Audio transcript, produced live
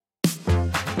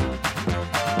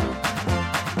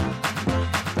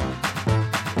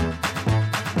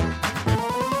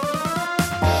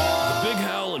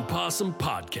Possum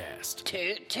podcast.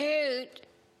 Toot, toot.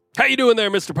 How you doing there,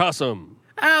 Mr. Possum?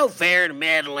 Oh, fair to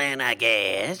middling, I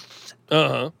guess.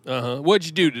 What'd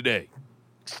you do today?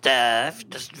 Stuff,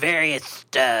 just various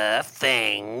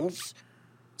things.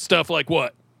 Stuff like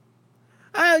what?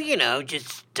 Oh, just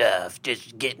stuff.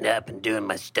 Just getting up and doing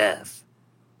my stuff.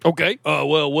 Okay.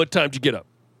 Well, what time did you get up?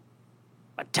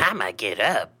 What time I get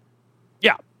up?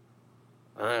 Yeah.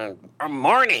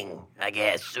 Morning, I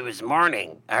guess. It was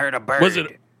morning. I heard a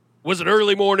bird. Was it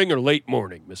early morning or late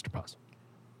morning, Mr. Possum?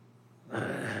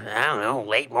 I don't know,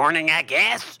 late morning, I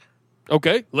guess.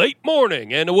 Okay, late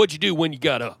morning. And what'd you do when you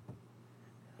got up?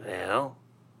 Well,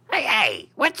 hey,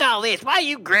 what's all this? Why are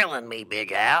you grilling me,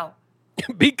 Big Al?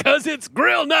 Because it's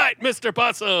grill night, Mr.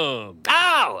 Possum.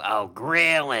 Oh,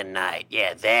 grilling night.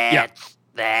 Yeah,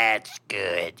 that's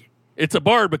good. It's a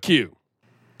barbecue.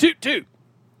 Toot, toot.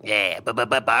 Yeah,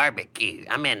 barbecue.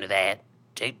 I'm into that.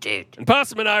 Toot, toot. And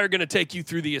Possum and I are going to take you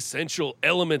through the essential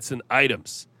elements and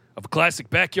items of a classic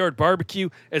backyard barbecue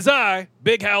as I,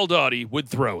 Big Howell Dottie, would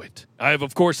throw it. I have,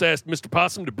 of course, asked Mr.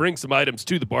 Possum to bring some items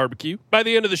to the barbecue. By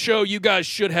the end of the show, you guys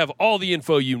should have all the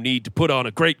info you need to put on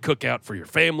a great cookout for your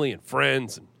family and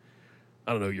friends and,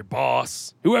 I don't know, your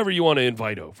boss, whoever you want to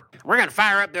invite over. We're going to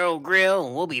fire up the old grill,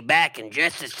 and we'll be back in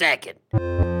just a second.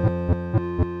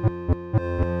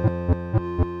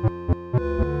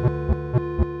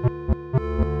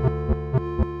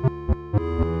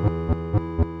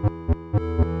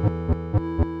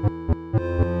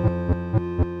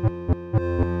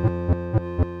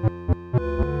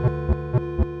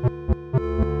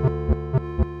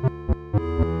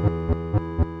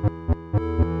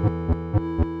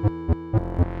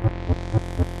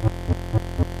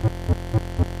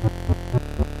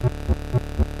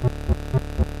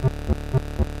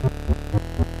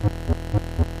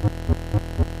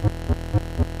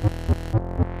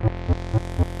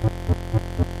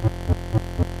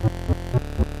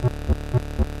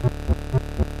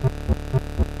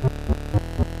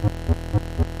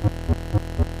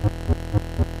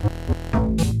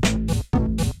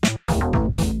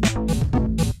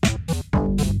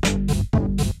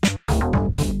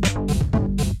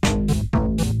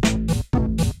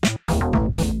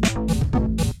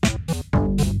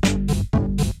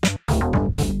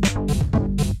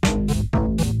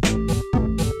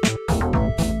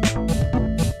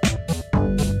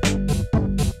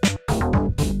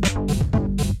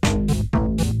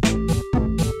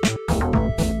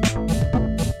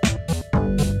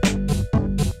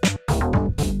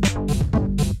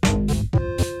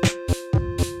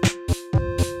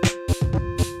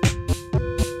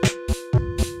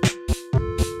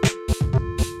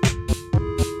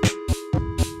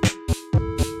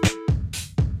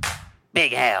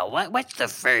 Big Hal, what's the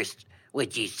first,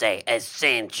 would you say,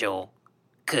 essential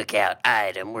cookout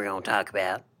item we're going to talk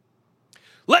about?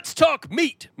 Let's talk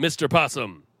meat, Mr.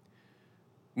 Possum.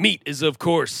 Meat is, of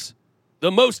course, the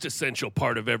most essential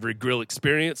part of every grill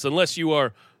experience, unless you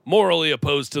are morally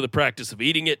opposed to the practice of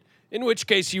eating it, in which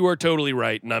case you are totally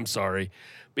right, and I'm sorry,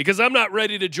 because I'm not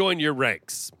ready to join your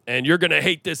ranks, and you're going to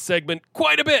hate this segment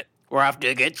quite a bit. We're off to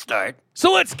a good start.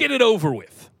 So let's get it over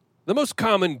with. The most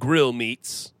common grill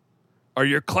meats are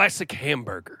your classic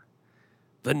hamburger,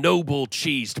 the noble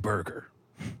cheesed burger,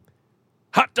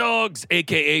 hot dogs,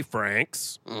 a.k.a.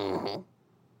 Franks,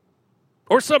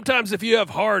 or sometimes if you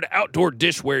have hard outdoor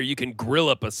dishware, you can grill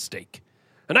up a steak,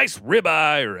 a nice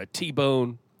ribeye or a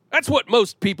T-bone. That's what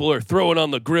most people are throwing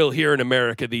on the grill here in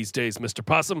America these days, Mr.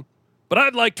 Possum. But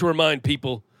I'd like to remind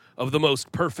people of the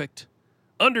most perfect,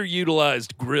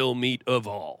 underutilized grill meat of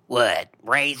all. What,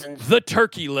 raisins? The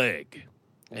turkey leg.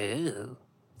 Ooh.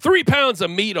 3 pounds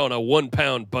of meat on a 1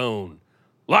 pound bone,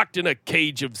 locked in a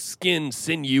cage of skin,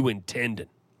 sinew, and tendon.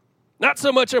 Not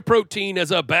so much a protein as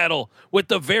a battle with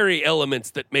the very elements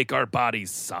that make our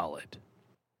bodies solid.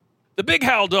 The Big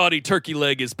Howell Dottie turkey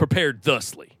leg is prepared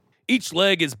thusly. Each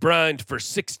leg is brined for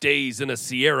 6 days in a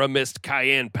Sierra Mist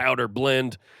cayenne powder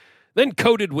blend, then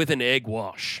coated with an egg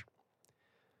wash.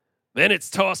 Then it's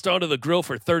tossed onto the grill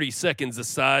for 30 seconds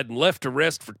aside and left to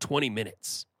rest for 20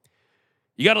 minutes.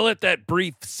 You got to let that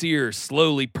brief sear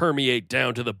slowly permeate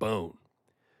down to the bone.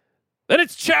 Then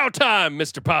it's chow time,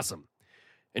 Mr. Possum.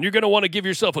 And you're going to want to give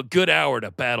yourself a good hour to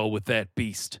battle with that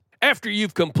beast. After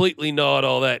you've completely gnawed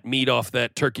all that meat off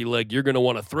that turkey leg, you're going to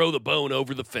want to throw the bone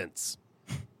over the fence.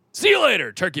 See you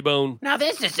later, turkey bone. Now,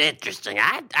 this is interesting.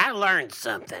 I learned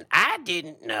something. I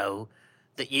didn't know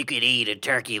that you could eat a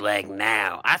turkey leg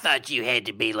now. I thought you had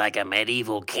to be like a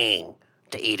medieval king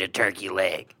to eat a turkey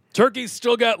leg. Turkey's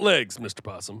still got legs, Mr.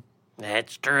 Possum.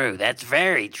 That's true. That's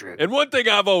very true. And one thing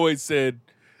I've always said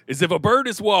is if a bird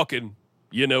is walking,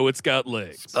 you know it's got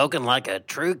legs. Spoken like a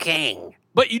true king.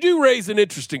 But you do raise an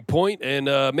interesting point, and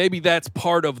maybe that's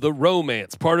part of the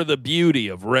romance, part of the beauty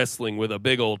of wrestling with a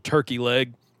big old turkey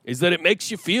leg, is that it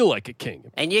makes you feel like a king.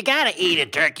 And you gotta eat a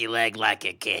turkey leg like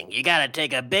a king. You gotta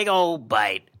take a big old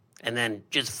bite and then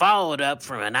just follow it up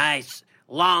from a nice,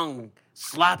 long,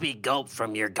 sloppy gulp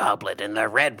from your goblet, and the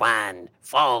red wine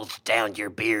falls down your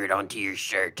beard onto your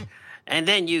shirt. And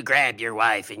then you grab your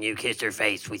wife and you kiss her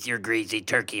face with your greasy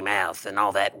turkey mouth and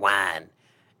all that wine.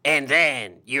 And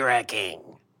then you're a king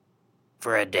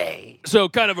for a day. So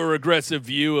kind of a regressive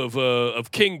view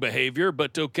of king behavior,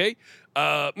 but okay.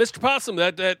 Mr. Possum,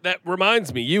 that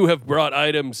reminds me, you have brought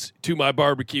items to my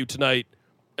barbecue tonight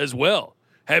as well.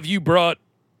 Have you brought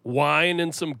wine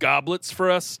and some goblets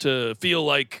for us to feel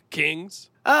like kings?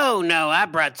 Oh, no, I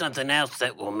brought something else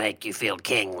that will make you feel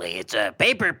kingly. It's a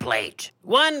paper plate.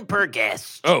 One per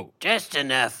guest. Oh. Just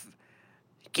enough.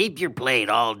 Keep your plate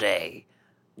all day.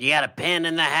 You got a pen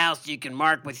in the house you can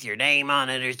mark with your name on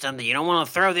it or something. You don't want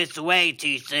to throw this away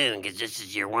too soon because this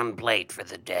is your one plate for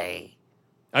the day.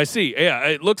 I see. Yeah,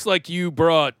 it looks like you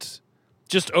brought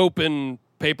just open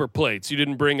paper plates. You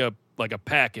didn't bring a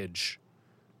package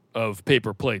of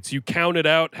paper plates. You counted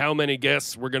out how many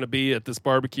guests were going to be at this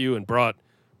barbecue and brought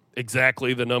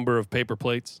exactly the number of paper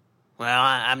plates? Well,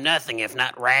 I'm nothing if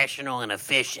not rational and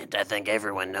efficient. I think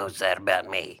everyone knows that about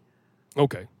me.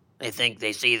 Okay. They think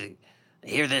they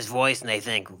hear this voice and they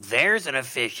think, there's an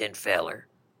efficient feller.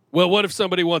 Well, what if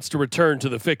somebody wants to return to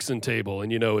the fixin' table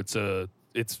and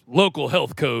it's local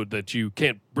health code that you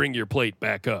can't bring your plate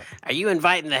back up? Are you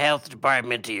inviting the health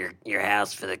department to your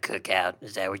house for the cookout?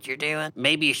 Is that what you're doing?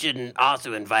 Maybe you shouldn't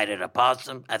also invite a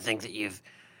possum. I think that you've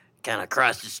kind of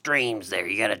crossed the streams there.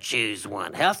 You got to choose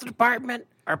one. Health department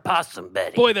or possum,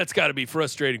 buddy? Boy, that's got to be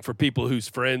frustrating for people whose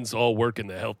friends all work in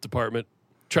the health department,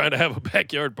 trying to have a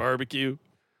backyard barbecue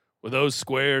with those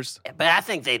squares. But I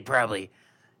think they'd probably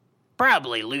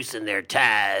loosen their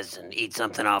ties and eat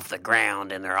something off the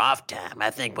ground in their off time. I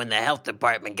think when the health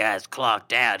department guy's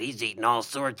clocked out, he's eating all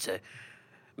sorts of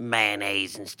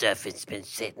mayonnaise and stuff that's been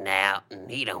sitting out,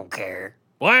 and he don't care.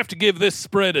 Well, I have to give this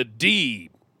spread a D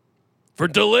for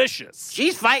delicious.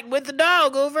 She's fighting with the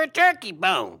dog over a turkey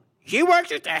bone. She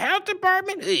works at the health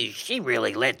department? Ooh, she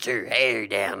really lets her hair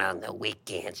down on the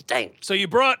weekends, don't she? So you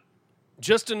brought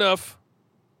just enough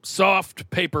soft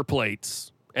paper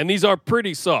plates, and these are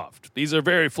pretty soft. These are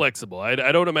very flexible. I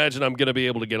don't imagine I'm going to be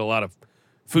able to get a lot of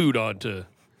food onto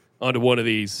one of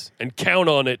these and count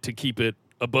on it to keep it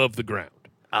above the ground.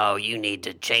 Oh, you need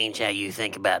to change how you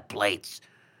think about plates.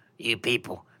 You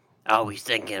people always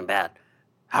thinking about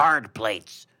hard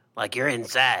plates, like you're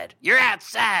inside. You're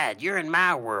outside. You're in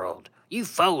my world. You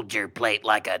fold your plate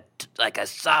like a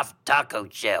soft taco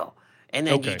shell, and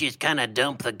then you just kind of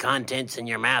dump the contents in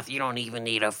your mouth. You don't even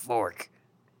need a fork.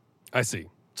 I see.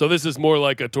 So this is more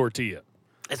like a tortilla.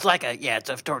 It's like it's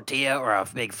a tortilla or a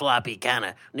big floppy kind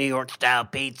of New York-style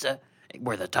pizza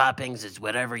where the toppings is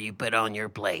whatever you put on your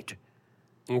plate.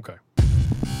 Okay.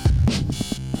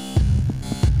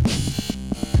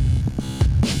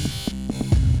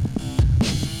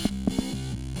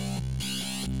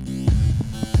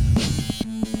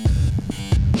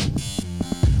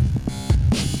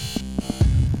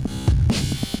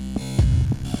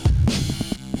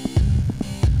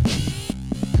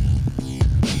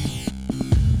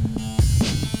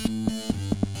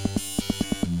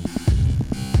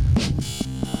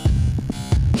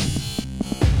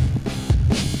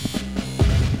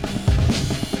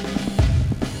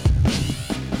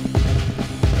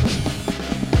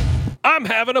 I'm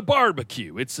having a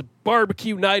barbecue. It's a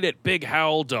barbecue night at Big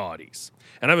Howell Dottie's.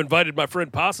 And I've invited my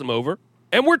friend Possum over,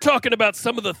 and we're talking about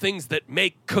some of the things that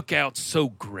make cookouts so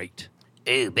great.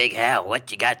 Ooh, Big Hal,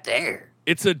 what you got there?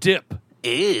 It's a dip.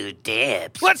 Ooh,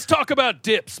 dips. Let's talk about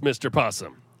dips, Mr.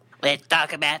 Possum. Let's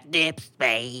talk about dips,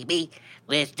 baby.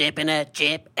 Let's dip in a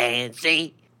chip and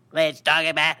see. Let's talk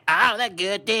about all the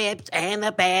good dips and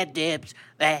the bad dips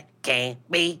that can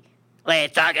be.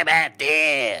 Let's talk about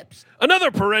dips.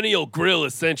 Another perennial grill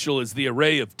essential is the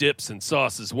array of dips and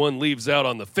sauces one leaves out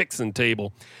on the fixin'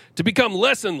 table to become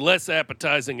less and less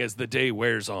appetizing as the day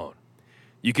wears on.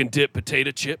 You can dip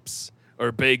potato chips,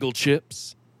 or bagel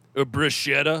chips, or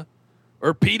bruschetta,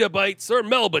 or pita bites, or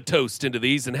Melba toast into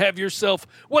these and have yourself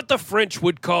what the French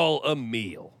would call a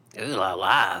meal. Ooh la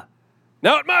la.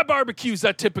 Now, at my barbecues,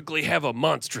 I typically have a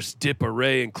monstrous dip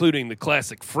array, including the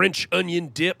classic French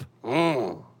onion dip,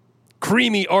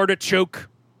 creamy artichoke,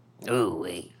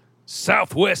 Ooh-wee.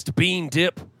 Southwest bean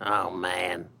dip, Oh,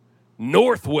 man.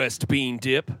 Northwest bean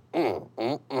dip,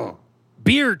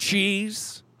 beer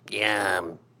cheese,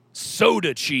 Yum.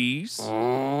 soda cheese,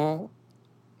 Mm.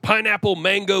 pineapple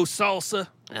mango salsa,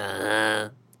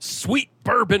 sweet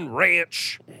bourbon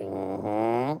ranch,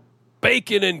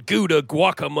 bacon and Gouda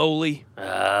guacamole,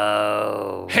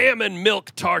 ham and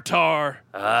milk tartare,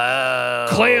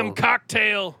 clam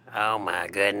cocktail, oh my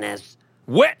goodness,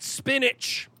 wet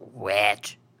spinach,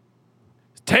 wet,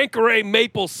 Tanqueray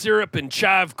maple syrup and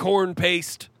chive corn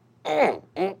paste,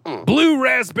 blue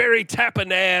raspberry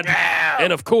tapenade,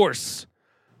 and of course,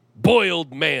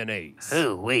 boiled mayonnaise.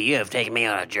 Ooh, you have taken me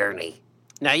on a journey.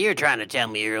 Now, you're trying to tell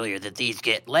me earlier that these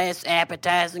get less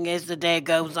appetizing as the day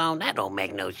goes on? That don't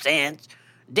make no sense.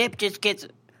 Dip just gets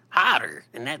hotter,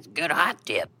 and that's good hot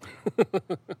dip.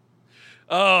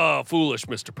 Oh, foolish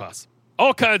Mr. Possum.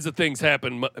 All kinds of things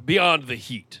happen beyond the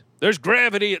heat. There's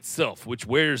gravity itself, which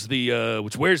wears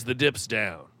the dips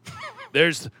down.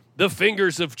 There's the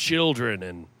fingers of children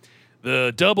and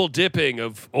the double dipping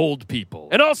of old people.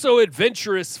 And also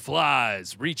adventurous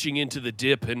flies reaching into the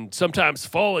dip and sometimes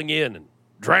falling in and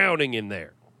drowning in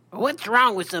there. What's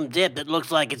wrong with some dip that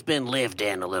looks like it's been lived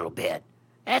in a little bit?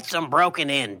 That's some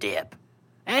broken-in dip.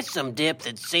 That's some dip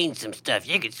that's seen some stuff.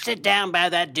 You could sit down by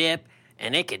that dip,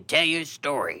 and it could tell you a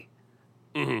story.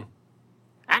 Mm-hmm.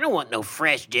 I don't want no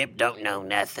fresh dip, don't know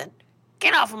nothing.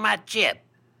 Get off of my chip.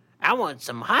 I want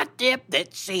some hot dip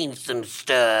that's seen some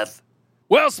stuff.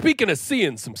 Well, speaking of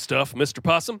seeing some stuff, Mr.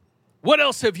 Possum, what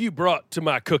else have you brought to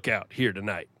my cookout here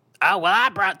tonight? Oh, well, I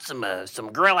brought some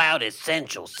grill-out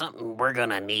essentials, something we're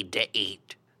gonna need to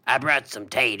eat. I brought some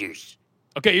taters.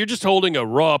 Okay, you're just holding a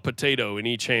raw potato in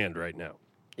each hand right now.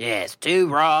 Yes, 2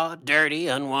 raw, dirty,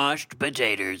 unwashed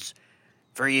potatoes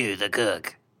for you, the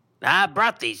cook. I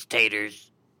brought these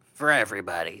taters for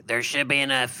everybody. There should be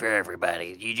enough for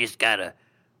everybody. You just gotta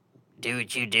do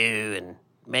what you do and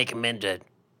make them into...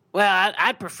 Well,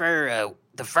 I'd prefer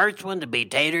the first one to be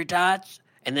tater tots,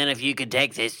 and then if you could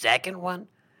take this second one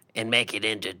and make it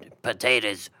into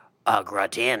potatoes au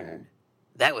gratin,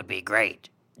 that would be great.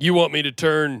 You want me to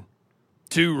turn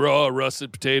 2 raw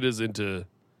russet potatoes into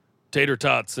tater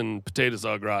tots and potatoes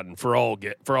au gratin for all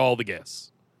the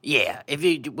guests? Yeah,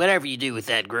 whatever you do with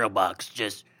that grill box,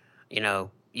 just,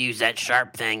 use that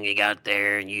sharp thing you got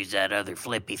there and use that other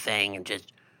flippy thing and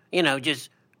just,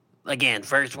 again,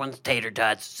 first one's tater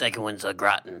tots, second one's au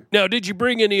gratin. Now, did you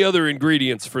bring any other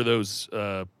ingredients for those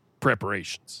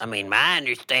preparations? I mean, my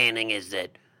understanding is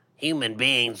that human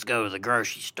beings go to the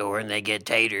grocery store and they get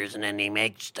taters and then they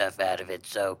make stuff out of it.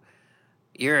 So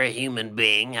you're a human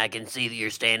being. I can see that you're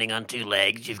standing on 2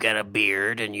 legs. You've got a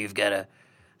beard and you've got a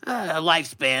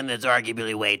lifespan that's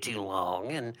arguably way too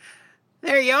long. And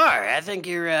there you are. I think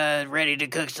you're ready to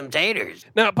cook some taters.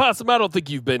 Now, Possum, I don't think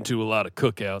you've been to a lot of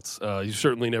cookouts. You've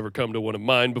certainly never come to one of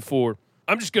mine before.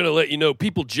 I'm just going to let you know,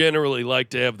 people generally like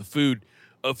to have the food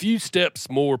a few steps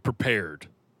more prepared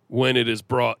when it is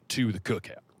brought to the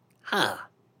cookout. Huh.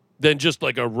 Than just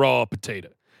like a raw potato.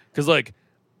 Because,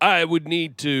 I would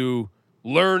need to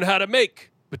learn how to make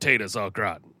potatoes au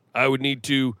gratin. I would need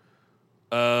to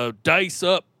dice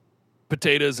up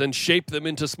potatoes and shape them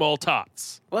into small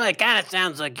tots. Well, it kind of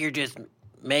sounds like you're just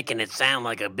making it sound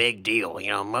like a big deal.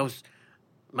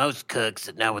 Most cooks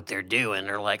that know what they're doing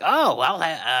are like, oh,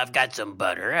 I've got some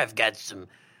butter.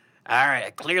 All right, I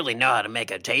clearly know how to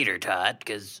make a tater tot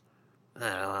because,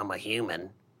 I'm a human.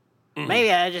 Mm-hmm.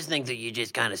 Maybe I just think that you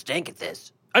just kind of stink at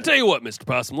this. I tell you what, Mr.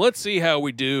 Possum, let's see how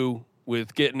we do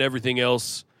with getting everything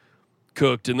else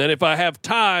cooked. And then if I have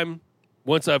time,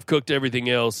 once I've cooked everything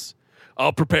else,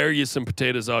 I'll prepare you some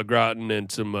potatoes au gratin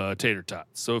and some tater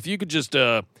tots. So if you could just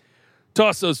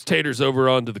toss those taters over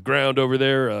onto the ground over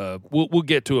there, we'll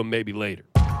get to them maybe later.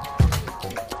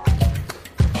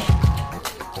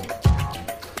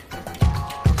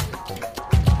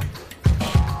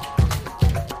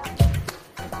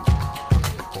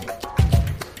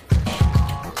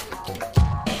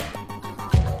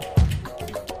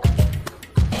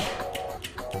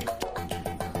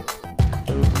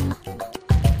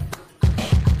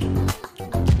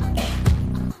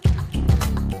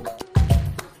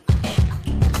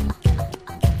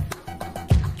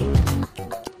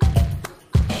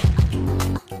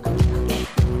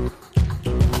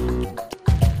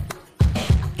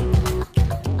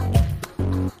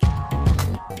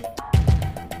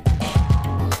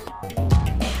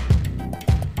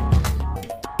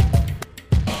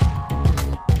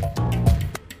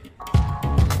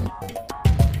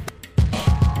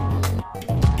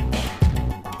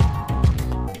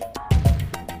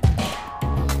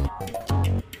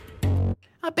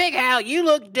 Big Al, you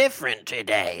look different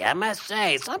today, I must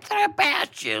say. Something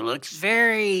about you looks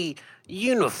very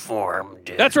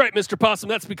uniformed. That's right, Mr. Possum.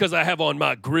 That's because I have on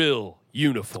my grill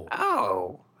uniform.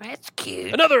 Oh, That's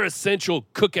cute. Another essential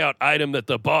cookout item that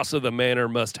the boss of the manor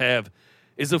must have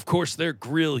is, of course, their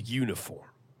grill uniform.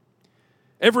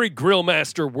 Every grill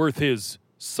master worth his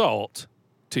salt,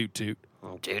 Toot Toot,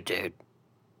 Toot.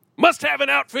 must have an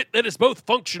outfit that is both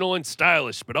functional and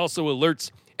stylish, but also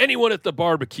alerts anyone at the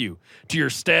barbecue to your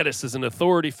status as an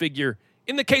authority figure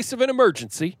in the case of an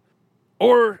emergency,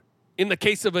 or in the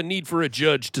case of a need for a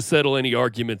judge to settle any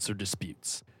arguments or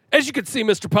disputes. As you can see,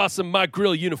 Mr. Possum, my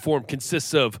grill uniform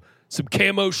consists of some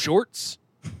camo shorts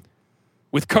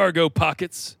with cargo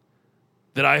pockets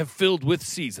that I have filled with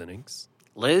seasonings.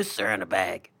 Loose or in a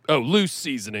bag? Oh, loose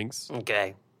seasonings.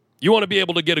 Okay. You want to be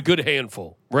able to get a good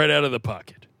handful right out of the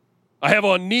pocket. I have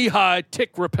on knee-high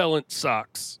tick-repellent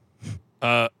socks.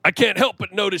 I can't help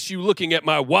but notice you looking at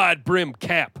my wide-brim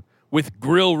cap with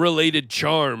grill-related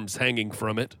charms hanging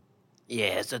from it.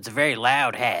 Yes, it's a very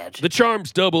loud hat. The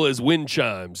charms double as wind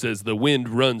chimes as the wind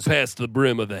runs past the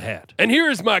brim of the hat. And here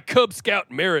is my Cub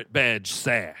Scout merit badge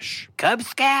sash. Cub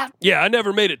Scout? Yeah, I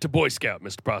never made it to Boy Scout,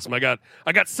 Mr. Possum. I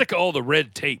got sick of all the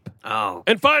red tape. Oh.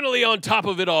 And finally, on top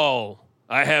of it all,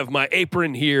 I have my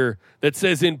apron here that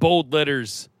says in bold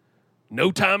letters, "No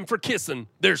time for kissing,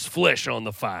 there's flesh on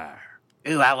the fire."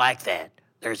 Ooh, I like that.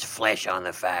 There's flesh on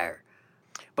the fire.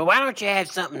 But why don't you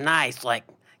have something nice like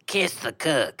kiss the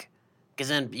cook? Because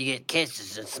then you get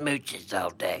kisses and smooches all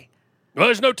day. Well,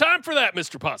 there's no time for that,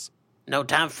 Mr. Possum. No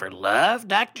time for love,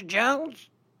 Dr. Jones?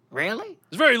 Really?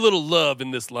 There's very little love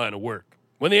in this line of work.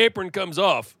 When the apron comes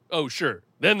off, oh, sure,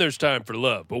 then there's time for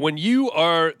love. But when you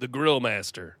are the grill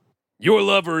master, your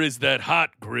lover is that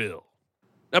hot grill.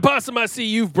 Now, Possum, I see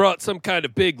you've brought some kind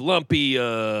of big, lumpy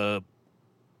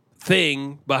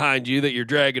thing behind you that you're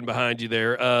dragging behind you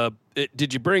there.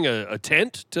 Did you bring a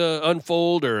tent to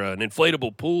unfold or an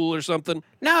inflatable pool or something?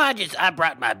 No, I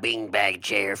brought my beanbag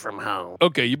chair from home.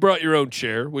 Okay, you brought your own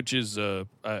chair, which is,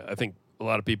 I think a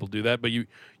lot of people do that, but you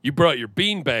brought your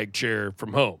beanbag chair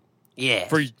from home. Yeah.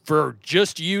 For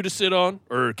just you to sit on,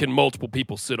 or can multiple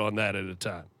people sit on that at a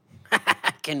time?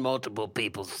 Can multiple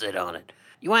people sit on it?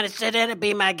 You want to sit in it?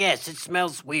 Be my guest. It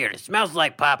smells weird. It smells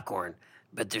like popcorn,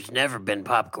 but there's never been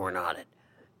popcorn on it.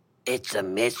 It's a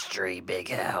mystery, Big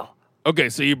Hal. Okay,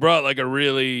 so you brought like a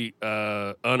really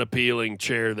unappealing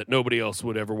chair that nobody else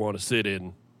would ever want to sit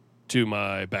in to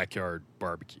my backyard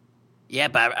barbecue.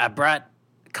 Yep, I brought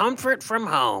comfort from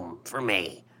home for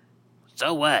me.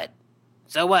 So what?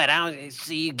 I don't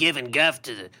see you giving guff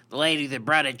to the lady that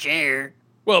brought a chair.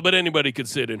 Well, but anybody could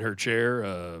sit in her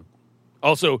chair.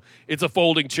 Also, it's a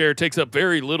folding chair, takes up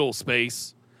very little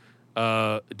space.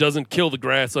 It doesn't kill the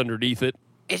grass underneath it.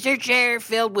 Is your chair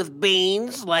filled with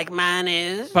beans like mine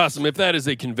is? Possum, if that is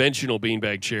a conventional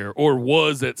beanbag chair, or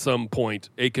was at some point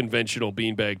a conventional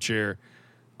beanbag chair,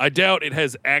 I doubt it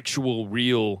has actual,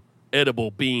 real,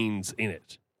 edible beans in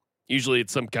it. Usually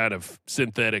it's some kind of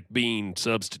synthetic bean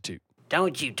substitute.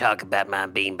 Don't you talk about my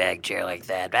beanbag chair like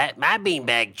that. My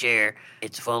beanbag chair,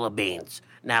 it's full of beans.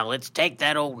 Now let's take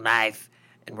that old knife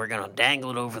and we're going to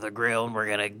dangle it over the grill and we're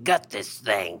going to gut this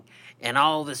thing. And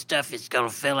all the stuff it's going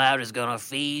to fill out is going to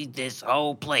feed this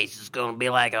whole place. It's going to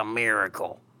be like a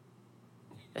miracle.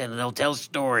 And they'll tell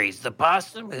stories. The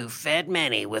possum who fed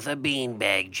many with a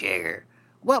beanbag chair.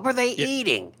 What were they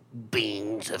eating?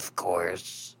 Beans, of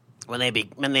course. When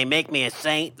they make me a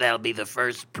saint, that'll be the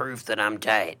first proof that I'm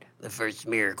tight. The first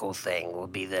miracle thing will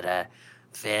be that I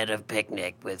fed a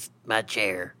picnic with my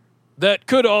chair. That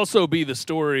could also be the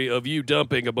story of you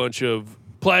dumping a bunch of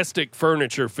plastic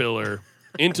furniture filler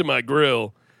into my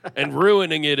grill and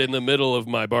ruining it in the middle of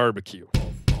my barbecue.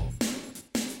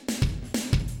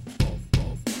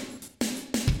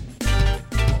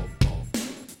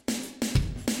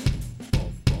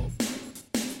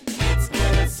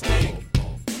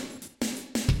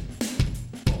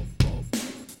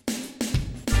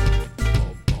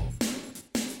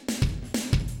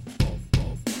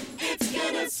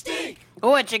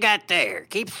 What you got there?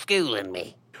 Keep schooling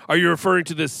me. Are you referring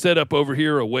to this setup over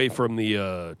here away from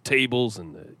the tables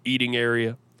and the eating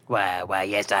area? Why,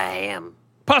 yes, I am.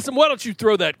 Possum, why don't you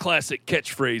throw that classic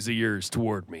catchphrase of yours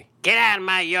toward me? Get out of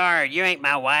my yard. You ain't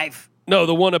my wife. No,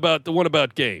 the one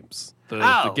about games.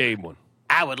 The game one.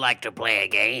 I would like to play a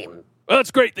game. Well,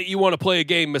 it's great that you want to play a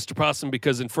game, Mr. Possum,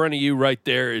 because in front of you right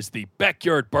there is the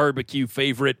backyard barbecue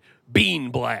favorite,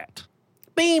 Bean Blat.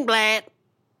 Bean Blat.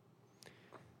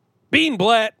 Bean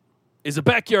Blat is a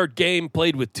backyard game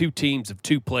played with two teams of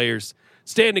two players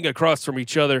standing across from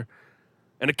each other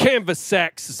and a canvas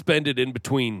sack suspended in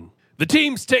between. The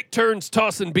teams take turns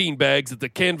tossing beanbags at the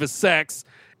canvas sacks,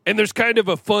 and there's kind of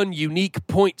a fun, unique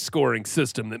point-scoring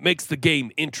system that makes the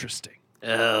game interesting.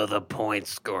 Oh, the point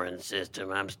scoring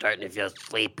system. I'm starting to feel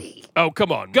sleepy. Oh,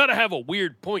 come on. Gotta have a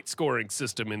weird point scoring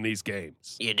system in these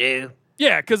games. You do?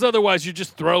 Yeah, because otherwise you're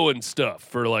just throwing stuff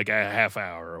for like a half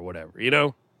hour or whatever, you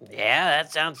know? Yeah,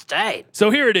 that sounds tight. So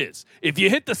here it is. If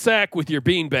you hit the sack with your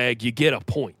beanbag, you get a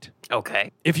point.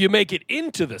 Okay. If you make it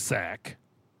into the sack,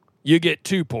 you get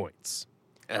 2 points.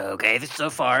 Okay,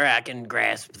 so far I can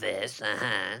grasp this.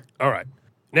 All right.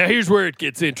 Now here's where it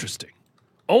gets interesting.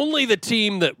 Only the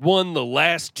team that won the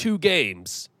last 2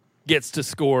 games gets to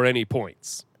score any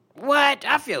points. What?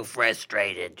 I feel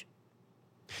frustrated.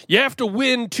 You have to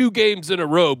win 2 games in a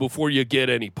row before you get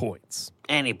any points.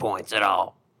 Any points at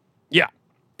all? Yeah.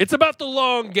 It's about the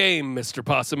long game, Mr.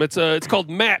 Possum. It's called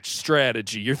match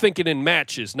strategy. You're thinking in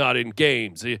matches, not in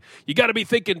games. You got to be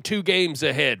thinking 2 games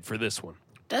ahead for this one.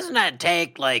 Doesn't that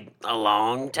take, like, a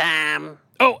long time?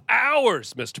 Oh,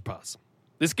 hours, Mr. Possum.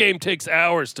 This game takes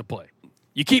hours to play.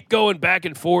 You keep going back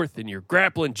and forth, and you're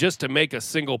grappling just to make a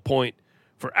single point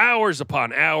for hours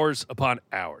upon hours upon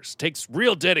hours. Takes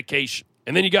real dedication.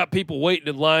 And then you got people waiting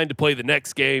in line to play the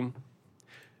next game.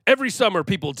 Every summer,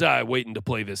 people die waiting to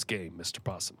play this game, Mr.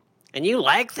 Possum. And you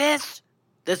like this?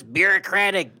 This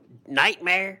bureaucratic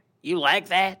nightmare? You like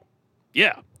that?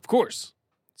 Yeah, of course.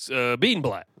 It's bean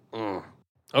black.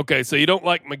 Okay, so you don't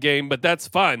like my game, but that's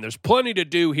fine. There's plenty to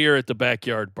do here at the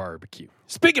Backyard Barbecue.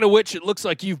 Speaking of which, it looks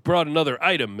like you've brought another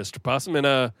item, Mr. Possum,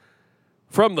 and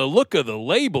from the look of the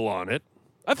label on it,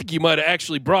 I think you might have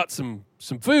actually brought some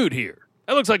food here.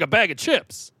 That looks like a bag of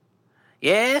chips.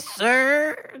 Yes,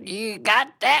 sir. You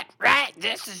got that right.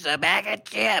 This is a bag of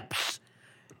chips.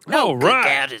 No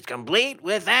cookout is complete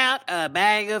without a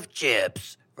bag of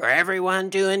chips. For everyone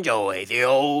to enjoy, the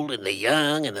old and the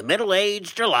young and the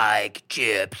middle-aged alike.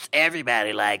 Chips.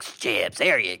 Everybody likes chips.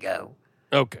 There you go.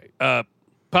 Okay.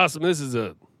 Possum, this is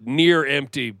a near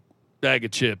empty bag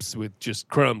of chips with just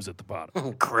crumbs at the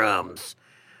bottom. Crumbs.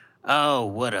 Oh,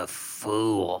 what a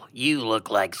fool. You look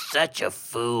like such a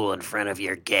fool in front of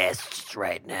your guests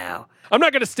right now. I'm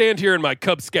not going to stand here in my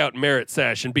Cub Scout merit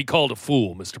sash and be called a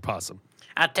fool, Mr. Possum.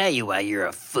 I'll tell you why you're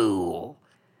a fool.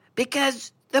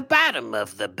 Because the bottom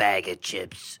of the bag of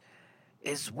chips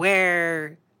is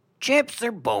where chips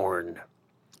are born.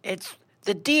 It's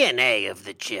the DNA of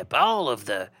the chip, all of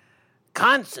the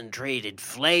concentrated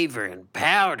flavor and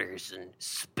powders and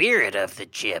spirit of the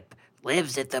chip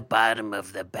lives at the bottom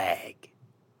of the bag.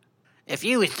 If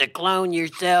you was to clone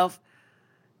yourself,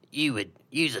 you would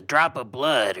use a drop of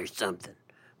blood or something.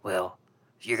 Well,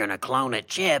 if you're going to clone a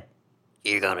chip,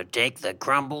 you're going to take the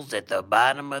crumbles at the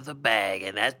bottom of the bag,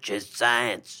 and that's just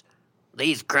science.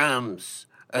 These crumbs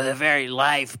are the very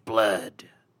lifeblood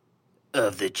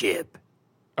of the chip.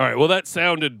 All right, well, that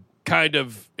sounded kind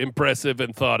of impressive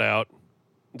and thought out.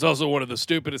 It's also one of the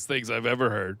stupidest things I've ever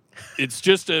heard. It's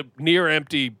just a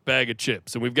near-empty bag of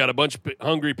chips, and we've got a bunch of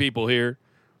hungry people here.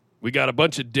 We got a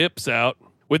bunch of dips out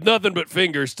with nothing but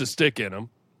fingers to stick in them.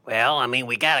 Well, I mean,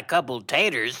 we got a couple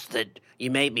taters that you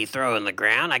made me throw in the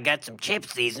ground. I got some chip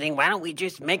seasoning. Why don't we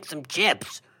just make some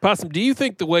chips? Possum, do you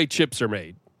think the way chips are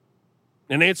made,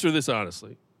 and answer this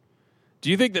honestly, do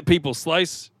you think that people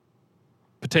slice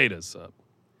potatoes up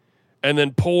and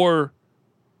then pour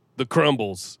the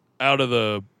crumbles out of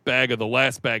the bag of the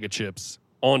last bag of chips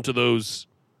onto those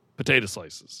potato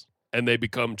slices, and they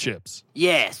become chips?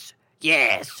 Yes.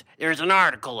 There's an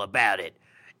article about it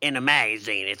in a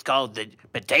magazine. It's called the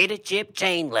Potato Chip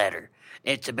Chain Letter.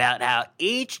 It's about how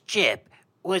each chip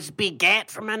was begat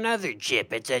from another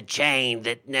chip. It's a chain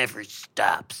that never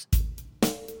stops.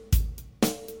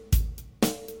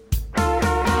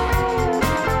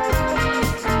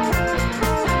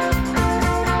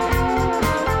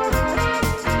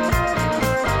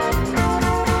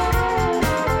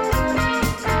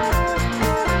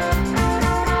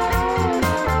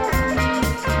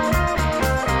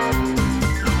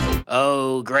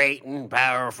 Oh, great and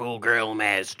powerful grill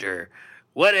master.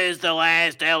 What is the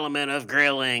last element of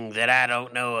grilling that I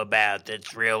don't know about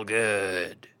that's real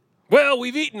good? Well,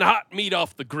 we've eaten hot meat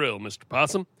off the grill, Mr.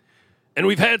 Possum, and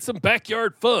we've had some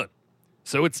backyard fun,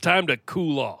 so it's time to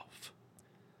cool off.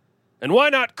 And why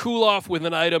not cool off with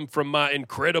an item from my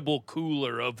incredible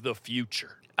cooler of the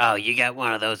future? Oh, you got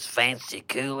one of those fancy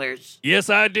coolers? Yes,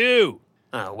 I do.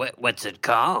 Oh, what's it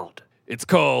called? It's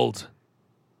called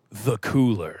the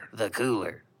Cooler. The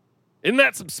Cooler. Isn't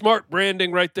that some smart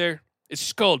branding right there? It's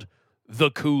just called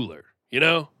the Cooler, you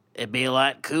know? It'd be a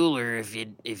lot cooler if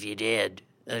you did.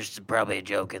 There's probably a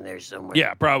joke in there somewhere.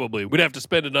 Yeah, probably. We'd have to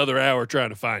spend another hour trying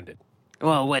to find it.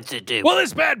 Well, what's it do? Well,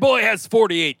 this bad boy has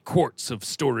 48 quarts of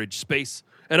storage space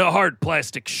and a hard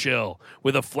plastic shell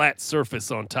with a flat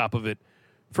surface on top of it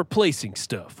for placing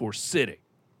stuff or sitting.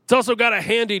 It's also got a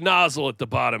handy nozzle at the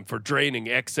bottom for draining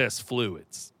excess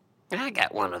fluids. I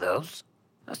got one of those.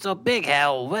 So, Big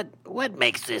Howell, what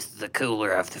makes this the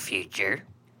cooler of the future?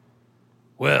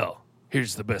 Well,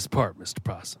 here's the best part, Mr.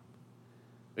 Possum.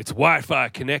 It's Wi-Fi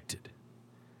connected,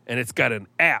 and it's got an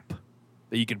app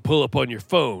that you can pull up on your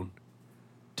phone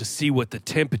to see what the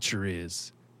temperature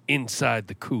is inside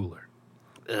the cooler.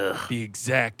 Ugh. The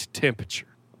exact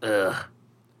temperature. Ugh.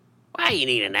 Why you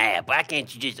need an app? Why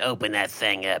can't you just open that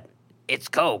thing up? It's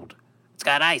cold. It's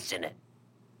got ice in it.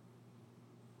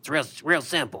 It's real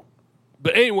simple.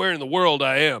 But anywhere in the world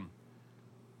I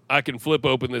can flip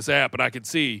open this app and I can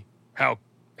see how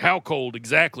cold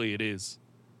exactly it is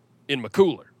in my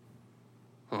cooler.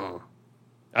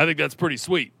 I think that's pretty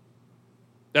sweet.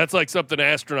 That's like something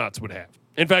astronauts would have.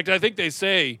 In fact, I think they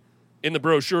say in the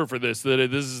brochure for this that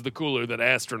this is the cooler that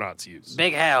astronauts use.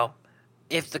 Big Hal,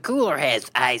 if the cooler has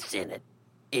ice in it,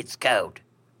 it's cold.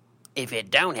 If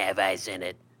it don't have ice in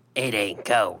it, it ain't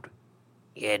cold.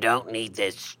 You don't need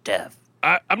this stuff.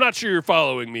 I'm not sure you're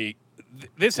following me.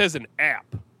 This has an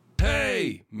app.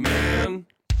 Hey, man.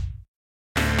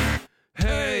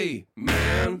 Hey,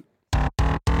 man.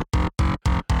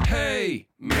 Hey,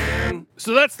 man.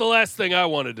 So that's the last thing I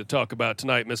wanted to talk about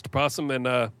tonight, Mr. Possum. And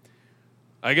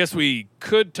I guess we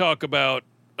could talk about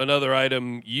another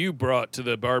item you brought to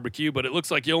the barbecue, but it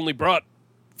looks like you only brought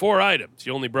 4 items.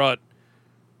 You only brought,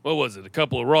 what was it, a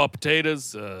couple of raw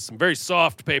potatoes, some very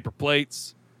soft paper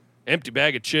plates, empty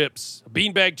bag of chips, a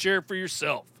beanbag chair for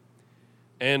yourself,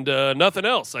 and nothing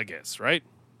else, I guess, right?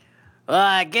 Well,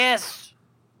 I guess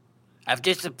I've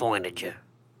disappointed you.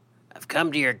 I've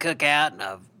come to your cookout and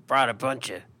I've brought a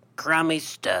bunch of crummy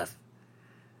stuff.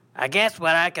 I guess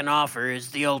what I can offer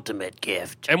is the ultimate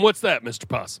gift. And what's that, Mr.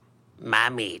 Possum? My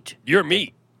meat. Your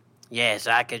meat? Yes,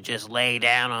 I could just lay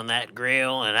down on that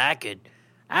grill and I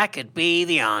could be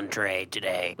the entree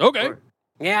today. Okay.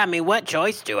 Yeah, I mean, what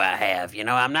choice do I have? You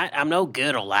know, I'm no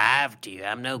good alive to you.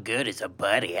 I'm no good as a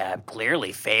buddy. I've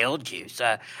clearly failed you.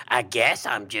 So I guess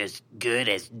I'm just good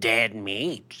as dead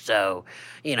meat. So,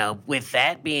 you know, with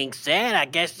that being said, I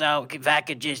guess if I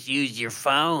could just use your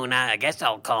phone, I guess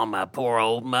I'll call my poor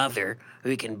old mother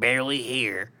who can barely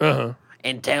hear.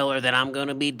 And tell her that I'm going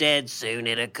to be dead soon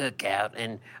at a cookout.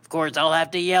 And, of course, I'll have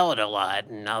to yell it a lot,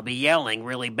 and I'll be yelling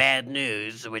really bad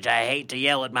news, which I hate to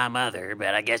yell at my mother,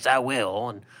 but I guess I will.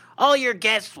 And all your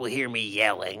guests will hear me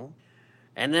yelling.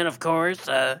 And then, of course,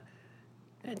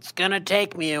 it's going to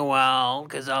take me a while,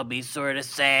 because I'll be sort of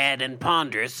sad and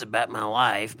ponderous about my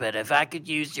life. But if I could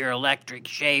use your electric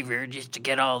shaver just to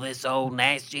get all this old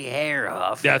nasty hair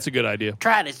off. That's a good idea.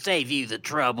 Try to save you the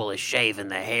trouble of shaving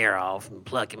the hair off and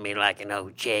plucking me like an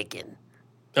old chicken.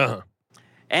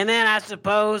 And then I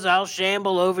suppose I'll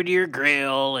shamble over to your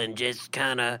grill and just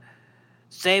kind of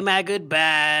say my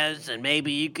goodbyes, and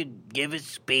maybe you could give a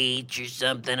speech or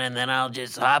something, and then I'll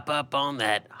just hop up on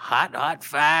that hot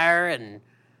fire and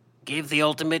give the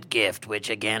ultimate gift, which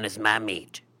again is my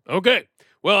meat. Okay.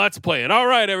 Well, that's a plan. All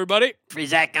right, everybody.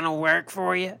 Is that going to work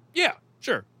for you? Yeah,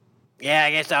 sure. Yeah,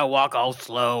 I guess I'll walk all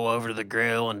slow over to the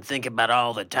grill and think about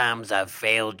all the times I've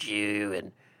failed you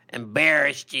and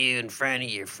embarrassed you in front of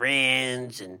your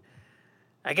friends, and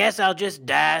I guess I'll just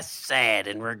die sad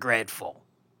and regretful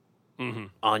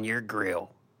on your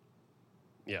grill.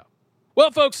 Yeah. Well,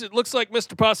 folks, it looks like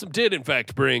Mr. Possum did, in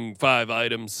fact, bring 5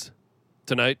 items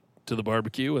tonight to the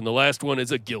barbecue, and the last one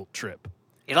is a guilt trip.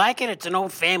 You like it? It's an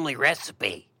old family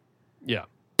recipe. Yeah.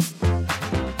 The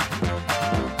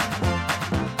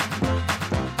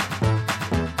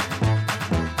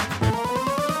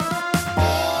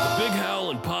Big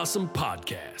Howell and Possum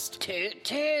Podcast. Toot,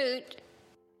 toot.